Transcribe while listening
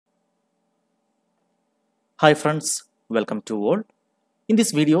Hi friends, welcome to all. In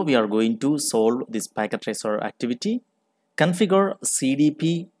this video, we are going to solve this packet tracer activity, configure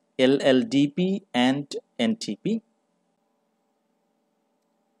CDP, LLDP and NTP.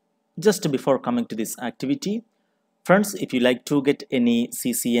 Just before coming to this activity, friends, if you like to get any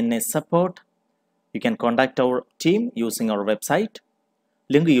CCNA support, you can contact our team using our website.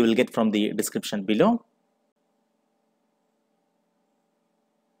 Link you will get from the description below.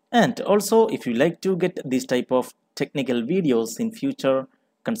 And also, if you like to get this type of technical videos in future,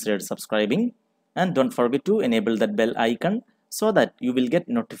 consider subscribing and don't forget to enable that bell icon so that you will get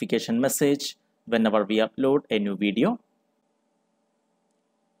notification message whenever we upload a new video.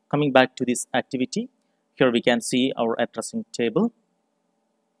 Coming back to this activity, here we can see our addressing table.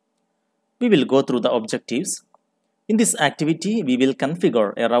 We will go through the objectives. In this activity, we will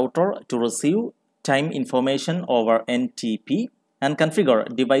configure a router to receive time information over NTP and configure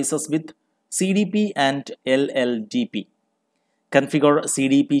devices with CDP and LLDP. Configure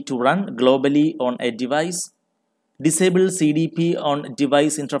CDP to run globally on a device. Disable CDP on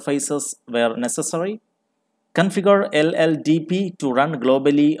device interfaces where necessary. Configure LLDP to run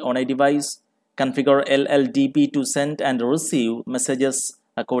globally on a device. Configure LLDP to send and receive messages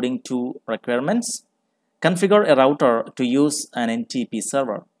according to requirements. Configure a router to use an NTP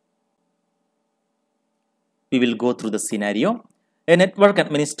server. We will go through the scenario. A network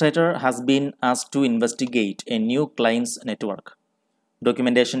administrator has been asked to investigate a new client's network.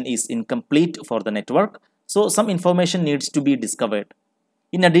 Documentation is incomplete for the network, so some information needs to be discovered.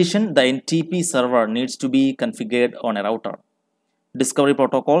 In addition, the NTP server needs to be configured on a router. Discovery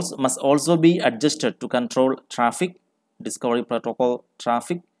protocols must also be adjusted to control traffic, discovery protocol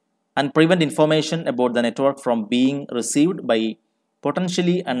traffic, and prevent information about the network from being received by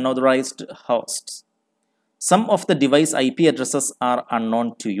potentially unauthorized hosts. Some of the device IP addresses are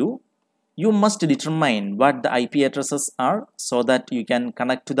unknown to you. You must determine what the IP addresses are so that you can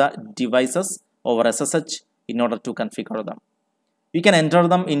connect to the devices over SSH in order to configure them. You can enter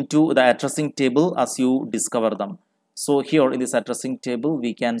them into the addressing table as you discover them. So here in this addressing table,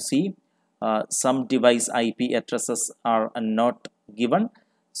 we can see some device IP addresses are not given.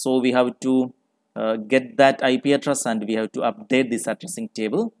 So we have to get that IP address and we have to update this addressing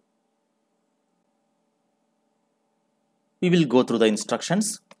table. We will go through the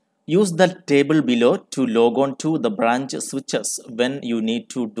instructions. Use the table below to log on to the branch switches when you need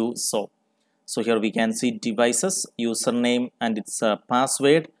to do so. So here we can see devices, username and its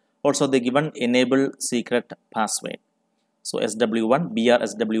password. Also they given enable secret password. So SW1,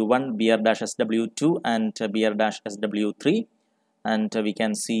 BRSW1, BR-SW2 and BR-SW3, and we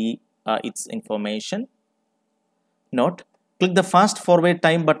can see its information. Note, click the fast forward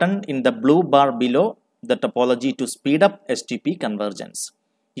time button in the blue bar below the topology to speed up STP convergence.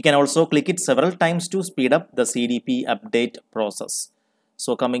 You can also click it several times to speed up the CDP update process.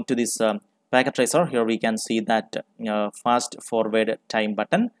 So coming to this packet tracer, here we can see that fast forward time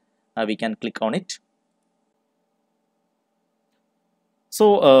button. We can click on it.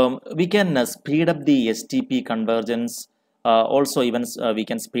 So we can speed up the STP convergence. Also even we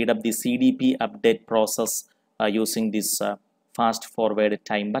can speed up the CDP update process using this fast forward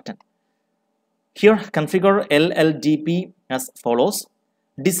time button. Here configure LLDP as follows.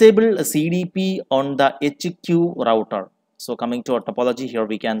 Disable CDP on the HQ router. So coming to our topology, here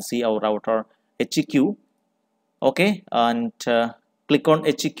we can see our router HQ. Okay, and click on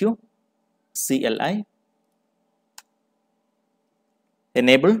HQ, CLI,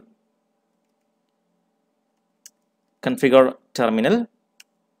 enable, configure terminal,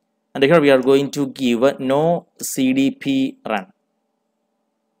 and here we are going to give no CDP run.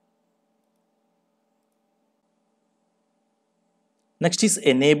 Next is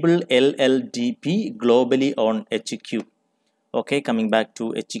enable LLDP globally on HQ. Okay, coming back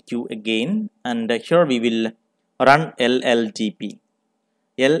to HQ again, and here we will run LLDP.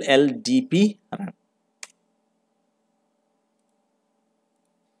 LLDP run.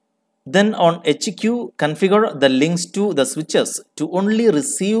 Then on HQ, configure the links to the switches to only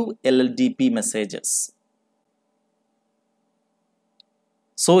receive LLDP messages.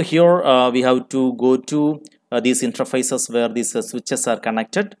 So here we have to go to these interfaces where these switches are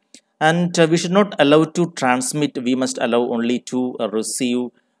connected, and we should not allow to transmit. We must allow only to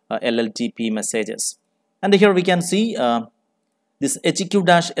receive LLDP messages. And here we can see this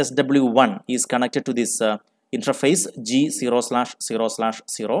HQ-SW1 is connected to this interface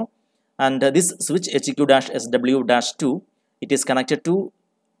G0/0/0, and this switch HQ-SW-2 it is connected to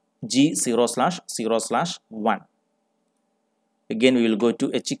G0/0/1. Again we will go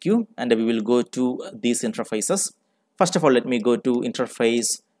to HQ and we will go to these interfaces. First of all, let me go to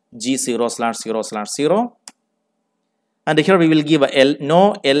interface G0/0/0 And here we will give a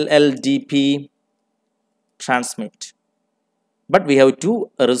no LLDP transmit, but we have to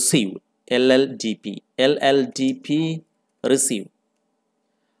receive LLDP receive.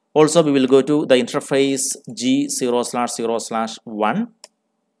 Also we will go to the interface G0/0/1,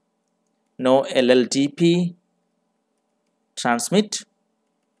 no LLDP transmit,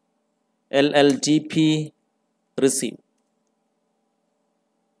 LLDP receive.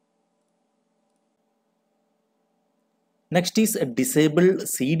 Next is disable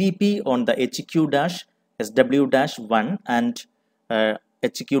CDP on the HQ-SW-1 and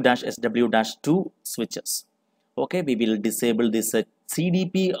HQ-SW-2 switches. Okay, we will disable this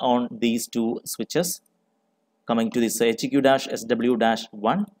CDP on these two switches. Coming to this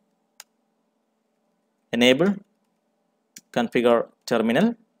HQ-SW-1, enable, configure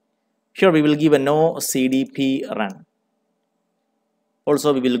terminal. Here we will give a no CDP run.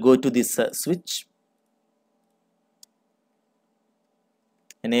 Also we will go to this switch,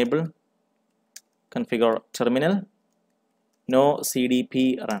 enable, configure terminal, no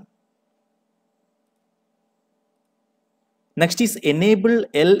CDP run. Next is enable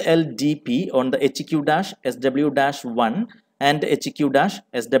LLDP on the HQ-SW-1 and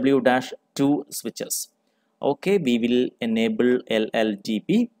HQ-SW-2 switches. Okay, we will enable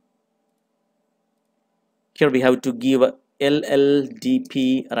LLDP. Here we have to give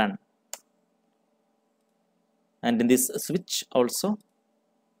LLDP run, and in this switch also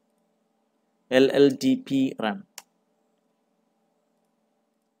LLDP run.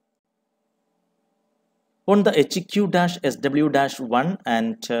 On the HQ-SW-1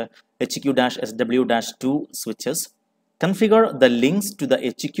 and HQ-SW-2 switches, configure the links to the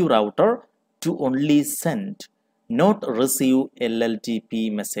HQ router to only send, not receive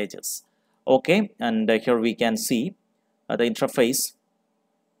LLDP messages. Okay, and here we can see the interface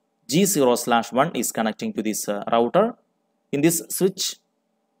G0/1 is connecting to this router. In this switch,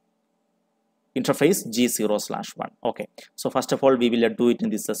 interface G0/1. Okay, so first of all we will do it in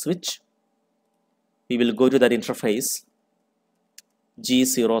this switch. We will go to that interface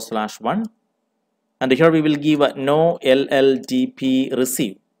G0/1, and here we will give a no LLDP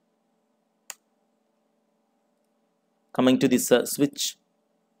receive. Coming to this switch,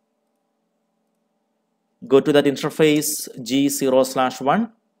 go to that interface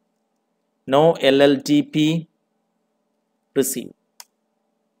G0/1, no LLDP receive.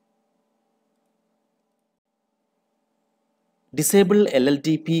 Disable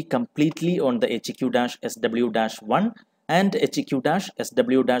LLDP completely on the HQ-SW-1 and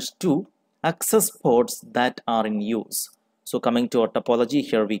HQ-SW-2 access ports that are in use. So coming to our topology,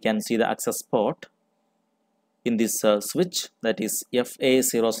 here we can see the access port in this switch, that is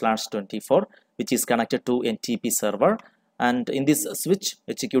FA0/24, which is connected to NTP server, and in this switch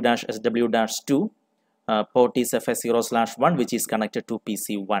HQ-SW-2 port is FA0/1, which is connected to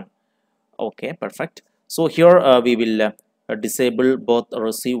PC1. Okay, perfect. So here we will disable both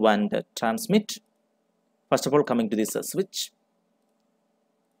receive and transmit. First of all, coming to this switch,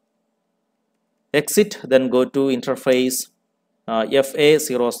 exit, then go to interface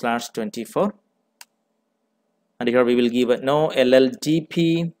FA0/24, and here we will give a no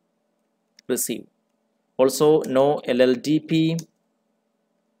LLDP receive, also no LLDP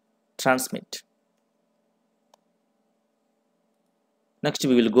transmit. Next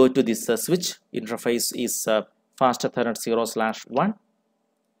we will go to this switch. Interface is fast Ethernet 0/1.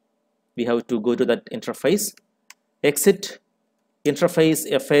 We have to go to that interface, exit interface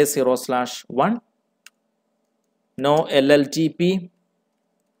FA0/1, no LLDP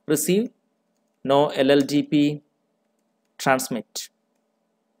receive, no LLDP transmit.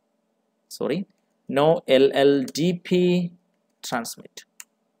 Sorry, no LLDP transmit.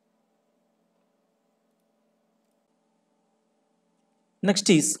 Next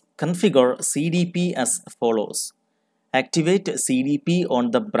is configure CDP as follows. Activate CDP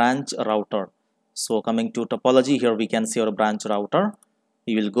on the branch router. So coming to topology, here we can see our branch router.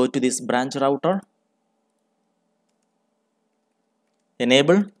 We will go to this branch router,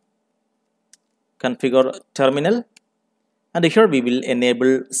 enable, configure terminal, and here we will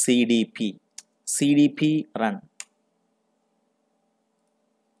enable CDP run.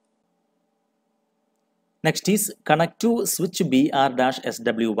 Next is connect to switch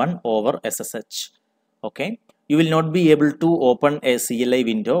BR-SW1 over SSH. Okay, you will not be able to open a CLI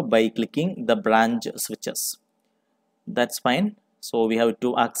window by clicking the branch switches. That's fine. So we have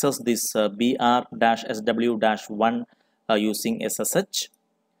to access this BR-SW-1 using SSH.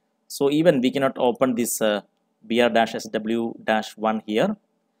 So even we cannot open this BR-SW-1 here.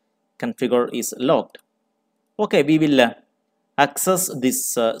 Configure is locked. Okay, we will access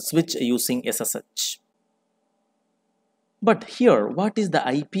this switch using SSH. But here, what is the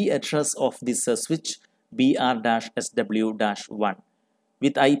IP address of this switch BR-SW-1?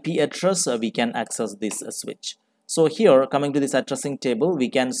 With IP address, we can access this switch. So here, coming to this addressing table, we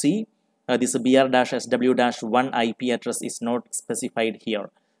can see this BR-SW-1 IP address is not specified here.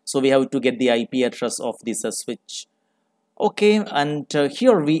 So we have to get the IP address of this switch. Okay, and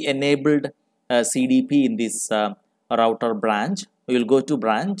here we enabled CDP in this router branch. We will go to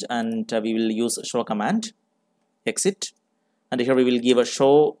branch and we will use show command, exit, and here we will give a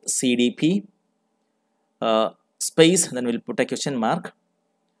show CDP space, then we'll put a question mark.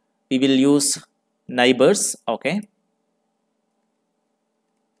 We will use neighbors, okay,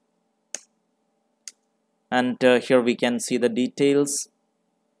 and here we can see the details.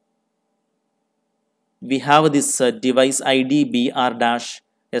 We have this device ID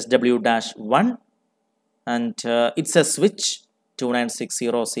BR-SW-1 and it's a switch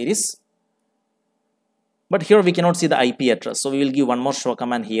 2960 series, but here we cannot see the IP address, so we will give one more show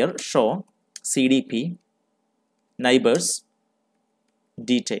command here, show CDP neighbors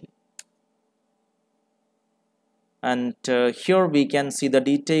detail, and here we can see the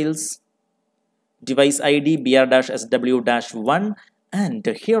details, device ID BR-SW-1, and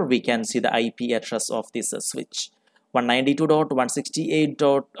here we can see the IP address of this switch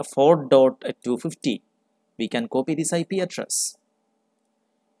 192.168.4.250. We can copy this IP address.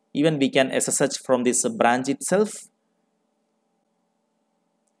 Even we can SSH from this branch itself,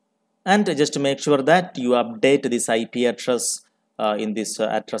 and just to make sure that you update this IP address in this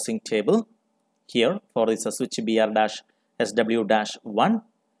addressing table here for this switch BR-SW-1.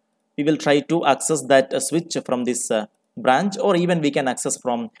 We will try to access that switch from this branch, or even we can access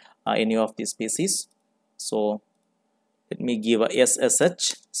from any of these PCs. So let me give a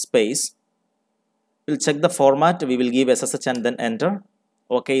SSH space. We'll check the format. We will give SSH and then enter.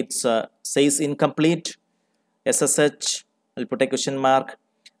 Okay, it says incomplete. SSH, I'll put a question mark,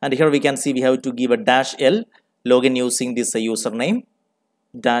 and here we can see we have to give a -L, login using this username,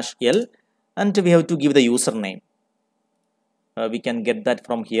 -L, and we have to give the username. We can get that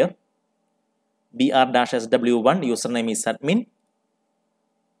from here. BR-SW-1 username is admin.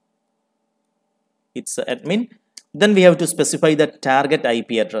 It's admin. Then we have to specify the target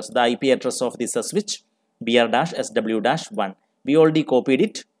IP address, the IP address of this switch BR-SW-1. We already copied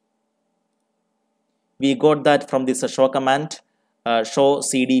it. We got that from this show command, show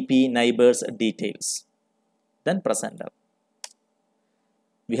CDP neighbors details. Then press enter.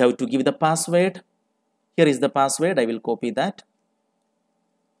 We have to give the password. Here is the password. I will copy that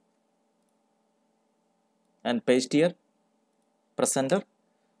and paste here. Press enter.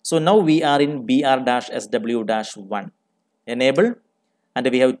 So now we are in BR-SW-1. Enable,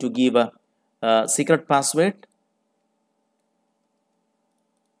 and we have to give a secret password.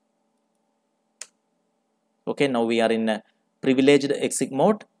 Okay, now we are in a privileged exit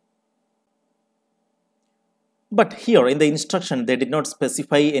mode. But here in the instruction, they did not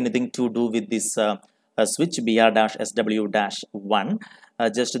specify anything to do with this switch BR-SW-1.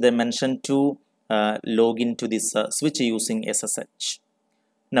 Just they mentioned to log into this switch using SSH.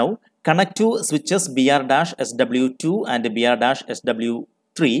 Now connect to switches BR-SW-2 and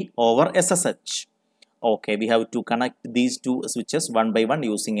BR-SW-3 over SSH. Okay, we have to connect these two switches one by one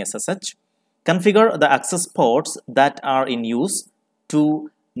using SSH. Configure the access ports that are in use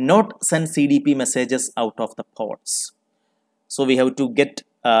to not send CDP messages out of the ports. So we have to get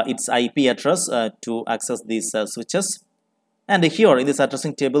its IP address to access these switches. And here in this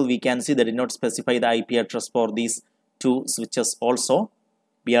addressing table, we can see they did not specify the IP address for these two switches also,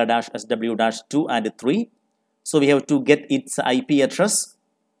 BR-SW-2 and 3. So we have to get its IP address.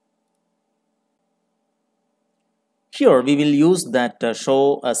 Here we will use that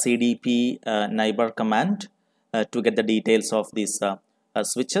show CDP neighbor command to get the details of these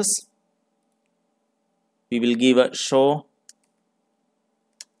switches. We will give a show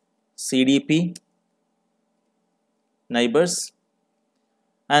CDP neighbors,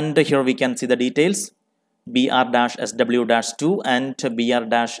 and here we can see the details, BR-SW-2 and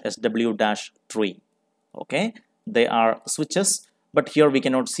BR-SW-3. Okay, they are switches, but here we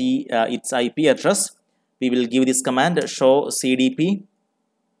cannot see its IP address. We will give this command, show CDP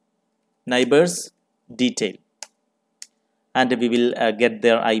neighbors detail, and we will get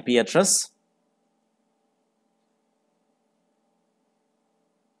their IP address.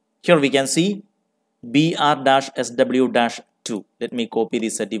 Here we can see BR-SW-2. Let me copy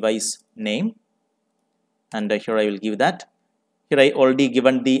this device name, and here I will give that. Here I already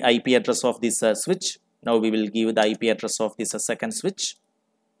given the IP address of this switch. Now we will give the IP address of this second switch.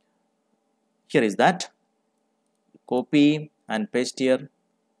 Here is that. Copy and paste here.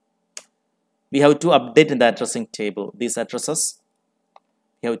 we have to update in the addressing table. These addresses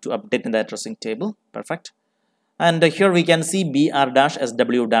we have to update in the addressing table. Perfect. And here we can see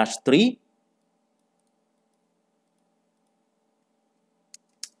BR-SW-3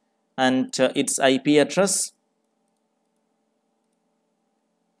 and its IP address.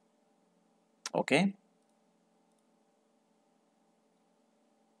 Okay.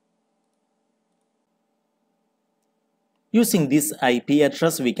 Using this IP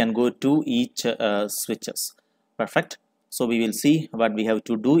address, we can go to each switches. Perfect. So we will see what we have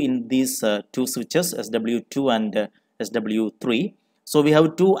to do in these two switches, SW2 and SW3. So we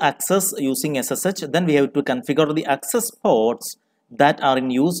have to access using SSH. Then we have to configure the access ports that are in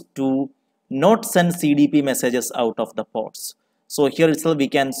use to not send CDP messages out of the ports. So here itself we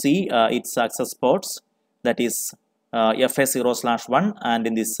can see its access ports, that is FA0/1, and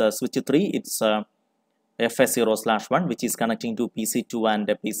in this switch 3 it's FA0/1, which is connecting to PC2 and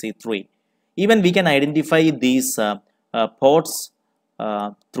PC3. Even we can identify these ports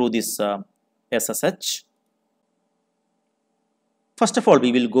through this SSH. First of all,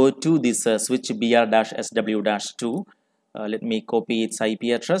 we will go to this switch BR-SW-2. Let me copy its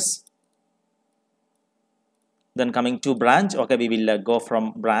IP address. Then coming to branch, okay, we will go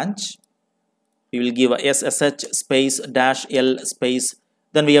from branch. We will give a SSH space -L space.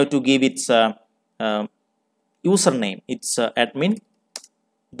 Then we have to give its username. It's admin.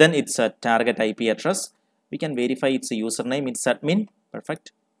 Then it's a target IP address. We can verify its username. It's admin.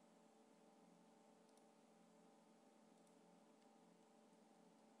 Perfect.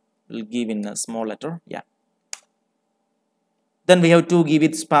 We'll give in a small letter. Yeah. Then we have to give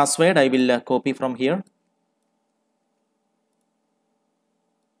its password. I will copy from here.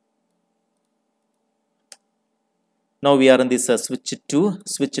 Now we are in this switch 2,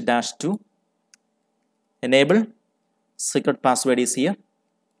 switch -2. Enable. Secret password is here.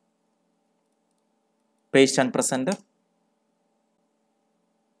 Paste and press enter.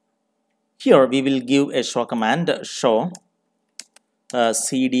 Here we will give a show command, show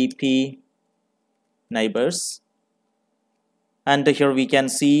CDP neighbors, and here we can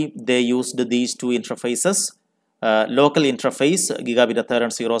see they used these two interfaces, local interface gigabit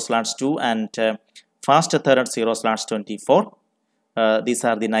Ethernet 0/2 and fast Ethernet 0/24. These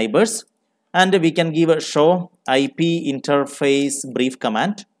are the neighbors, and we can give a show IP interface brief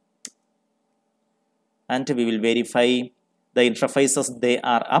command, and we will verify the interfaces they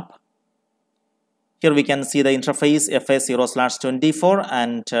are up. Here we can see the interface FA0/24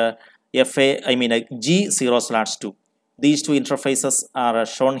 and G0/2. These two interfaces are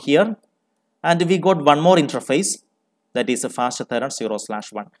shown here, and we got one more interface, that is a fast Ethernet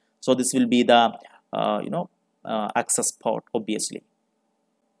 0/1. So this will be the access port. Obviously,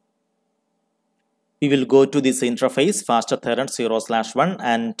 we will go to this interface fast Ethernet 0/1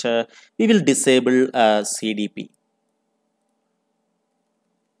 and we will disable CDP.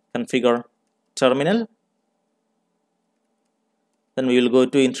 Configure terminal. Then we will go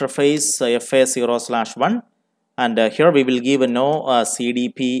to interface FA0/1 and here we will give a no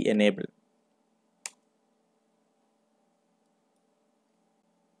CDP enable.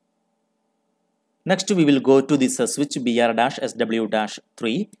 Next we will go to this switch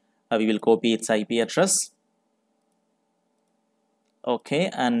BR-SW-3. We will copy its IP address.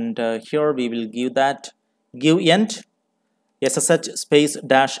 Okay, and here we will give that, give ent SSH space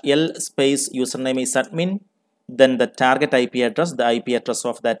 -L space username is admin, then the target IP address, the IP address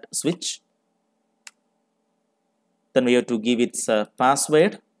of that switch. Then we have to give its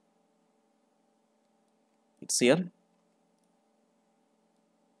password. It's here.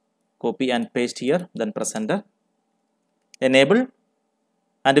 Copy and paste here, then press enter. Enable,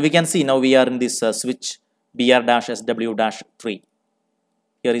 and we can see now we are in this switch BR-SW-3.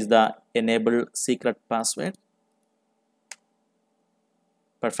 Here is the enable secret password.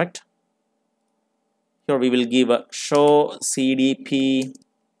 Perfect. Here we will give a show CDP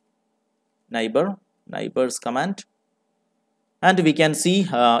neighbors command, and we can see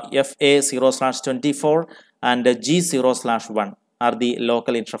FA0/24 and G0/1 are the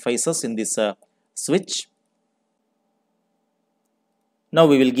local interfaces in this switch. Now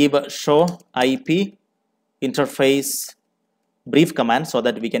we will give a show IP interface brief command so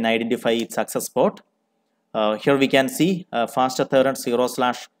that we can identify its access port. Here we can see fast Ethernet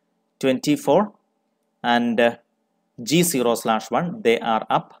 0/24 and G0/1, they are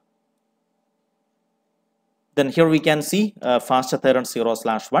up. Then here we can see fast Ethernet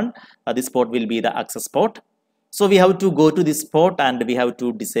 0/1. This port will be the access port. So we have to go to this port and we have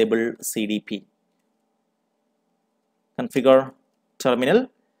to disable CDP. Configure terminal.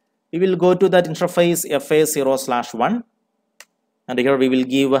 We will go to that interface FA0/1 and here we will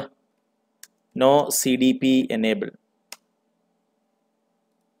give No CDP enable.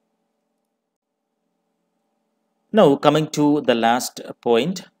 Now coming to the last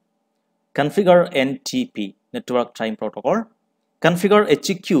point, configure NTP, Network Time Protocol. Configure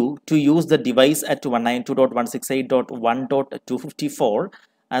HQ to use the device at 192.168.1.254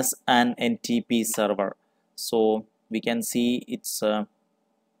 as an NTP server. So we can see it's the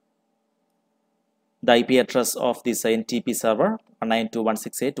IP address of this NTP server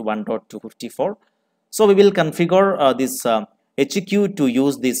 192.168.1.254. So we will configure this HQ to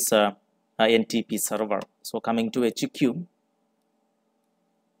use this NTP server. So coming to HQ,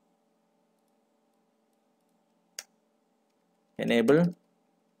 enable,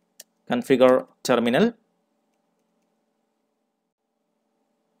 configure terminal.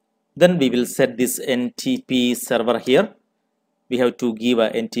 Then we will set this NTP server here. We have to give a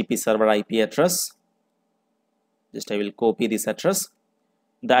NTP server IP address. Just I will copy this address.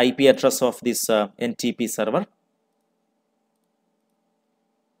 The IP address of this NTP server.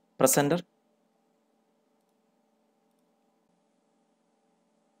 Press enter.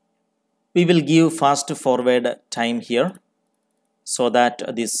 We will give fast forward time here so that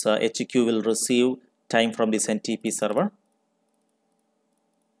this HQ will receive time from this NTP server.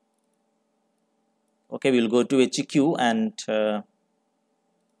 Okay, we will go to HQ and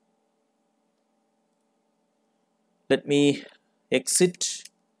let me exit.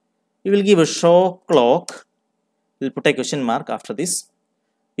 We will give a show clock. We will put a question mark after this.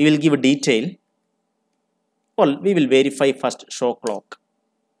 We will give a detail. Well, we will verify first show clock.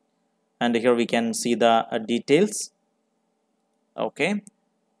 And here we can see the details. Okay.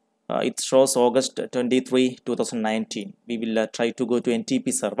 It shows August 23, 2019. We will try to go to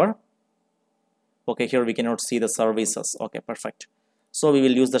NTP server. Okay, here we cannot see the services. Okay, perfect. So we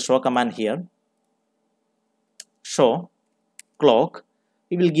will use the show command here. Show clock.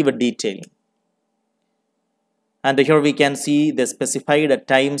 We will give a detail. And here we can see the specified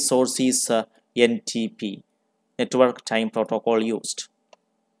time source is NTP, Network Time Protocol used.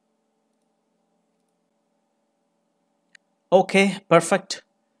 Okay, perfect.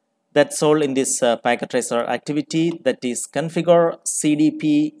 That's all in this packet tracer activity, that is configure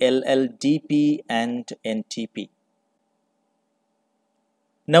CDP, LLDP and NTP.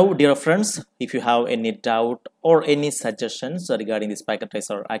 Now dear friends, if you have any doubt or any suggestions regarding this packet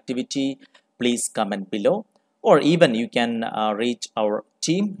tracer activity, please comment below, or even you can reach our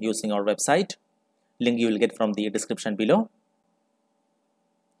team using our website. Link you will get from the description below.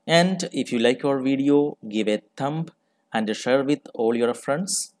 And if you like our video, give a thumb and share with all your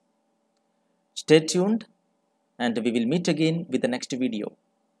friends. Stay tuned and we will meet again with the next video.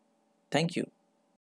 Thank you.